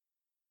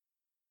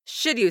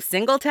Should you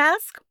single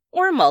task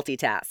or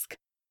multitask?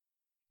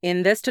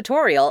 In this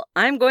tutorial,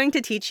 I'm going to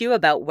teach you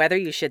about whether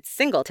you should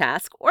single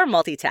task or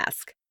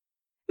multitask.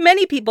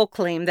 Many people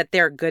claim that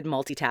they're good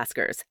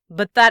multitaskers,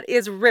 but that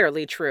is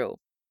rarely true.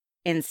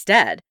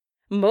 Instead,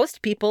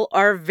 most people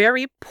are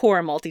very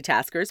poor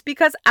multitaskers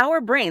because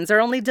our brains are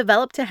only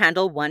developed to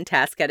handle one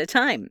task at a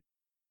time.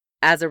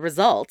 As a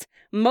result,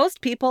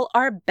 most people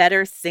are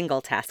better single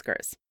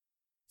taskers.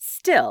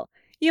 Still,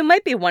 you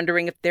might be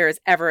wondering if there is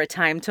ever a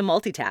time to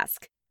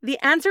multitask. The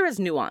answer is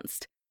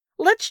nuanced.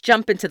 Let's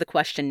jump into the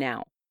question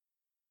now.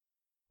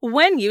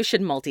 When you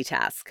should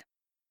multitask.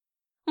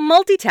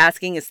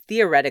 Multitasking is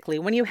theoretically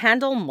when you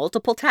handle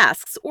multiple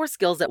tasks or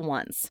skills at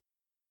once.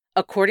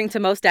 According to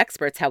most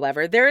experts,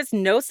 however, there is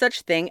no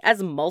such thing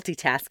as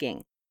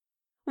multitasking.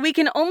 We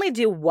can only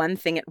do one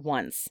thing at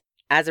once.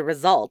 As a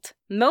result,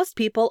 most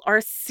people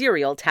are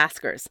serial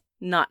taskers,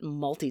 not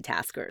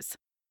multitaskers.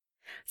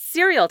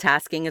 Serial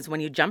tasking is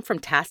when you jump from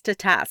task to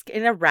task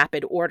in a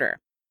rapid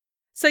order.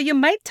 So you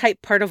might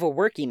type part of a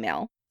work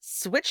email,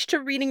 switch to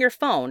reading your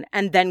phone,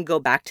 and then go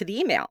back to the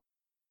email.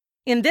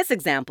 In this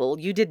example,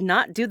 you did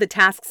not do the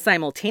tasks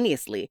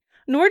simultaneously,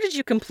 nor did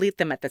you complete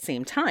them at the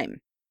same time.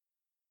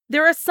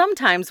 There are some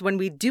times when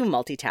we do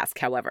multitask,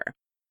 however.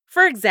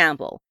 For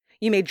example,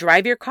 you may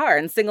drive your car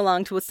and sing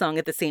along to a song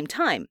at the same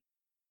time.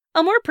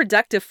 A more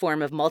productive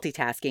form of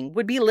multitasking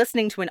would be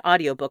listening to an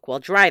audiobook while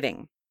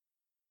driving.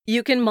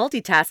 You can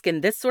multitask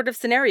in this sort of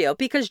scenario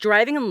because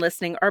driving and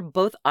listening are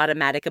both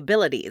automatic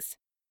abilities.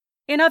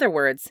 In other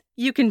words,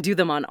 you can do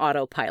them on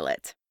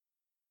autopilot.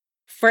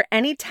 For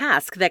any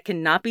task that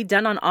cannot be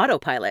done on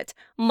autopilot,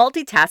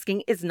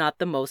 multitasking is not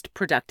the most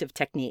productive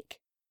technique.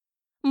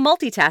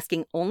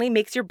 Multitasking only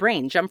makes your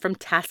brain jump from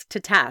task to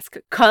task,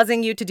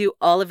 causing you to do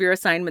all of your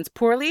assignments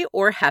poorly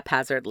or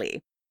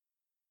haphazardly.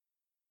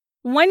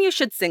 When you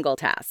should single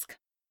task.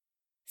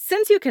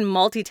 Since you can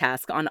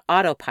multitask on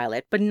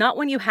autopilot, but not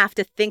when you have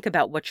to think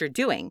about what you're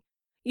doing,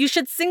 you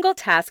should single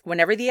task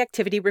whenever the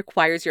activity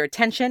requires your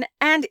attention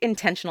and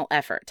intentional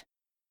effort.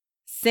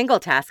 Single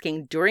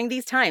tasking during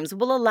these times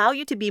will allow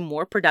you to be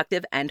more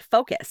productive and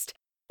focused,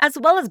 as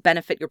well as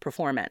benefit your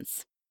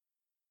performance.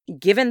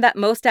 Given that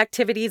most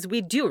activities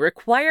we do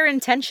require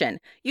intention,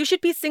 you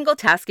should be single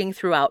tasking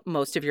throughout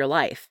most of your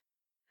life.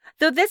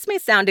 Though this may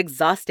sound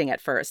exhausting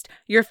at first,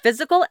 your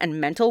physical and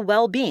mental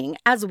well-being,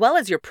 as well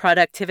as your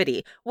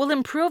productivity, will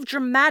improve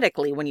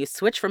dramatically when you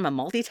switch from a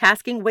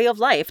multitasking way of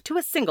life to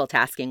a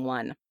single-tasking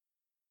one.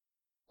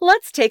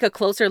 Let's take a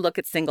closer look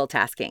at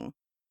single-tasking.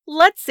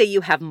 Let's say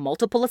you have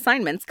multiple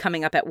assignments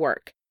coming up at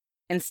work.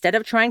 Instead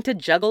of trying to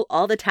juggle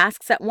all the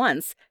tasks at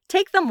once,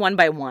 take them one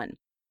by one.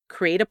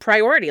 Create a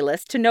priority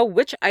list to know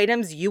which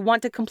items you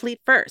want to complete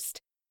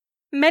first.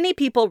 Many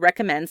people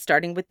recommend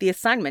starting with the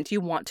assignment you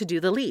want to do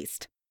the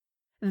least.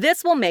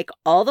 This will make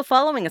all the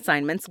following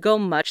assignments go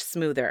much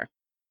smoother.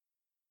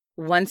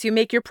 Once you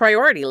make your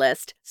priority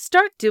list,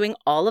 start doing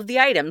all of the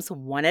items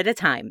one at a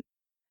time.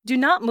 Do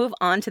not move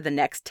on to the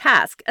next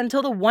task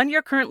until the one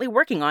you're currently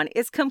working on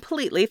is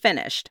completely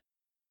finished.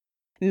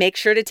 Make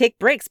sure to take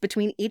breaks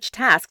between each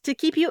task to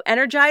keep you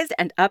energized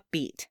and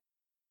upbeat.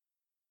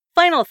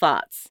 Final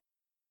thoughts.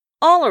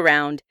 All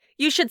around,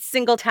 you should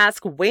single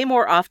task way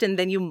more often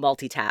than you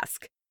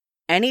multitask.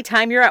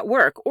 Anytime you're at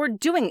work or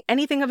doing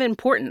anything of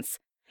importance,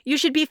 you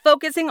should be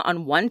focusing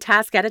on one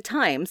task at a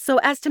time so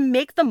as to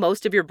make the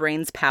most of your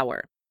brain's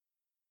power.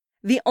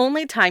 The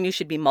only time you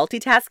should be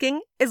multitasking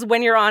is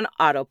when you're on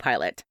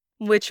autopilot,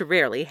 which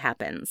rarely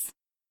happens.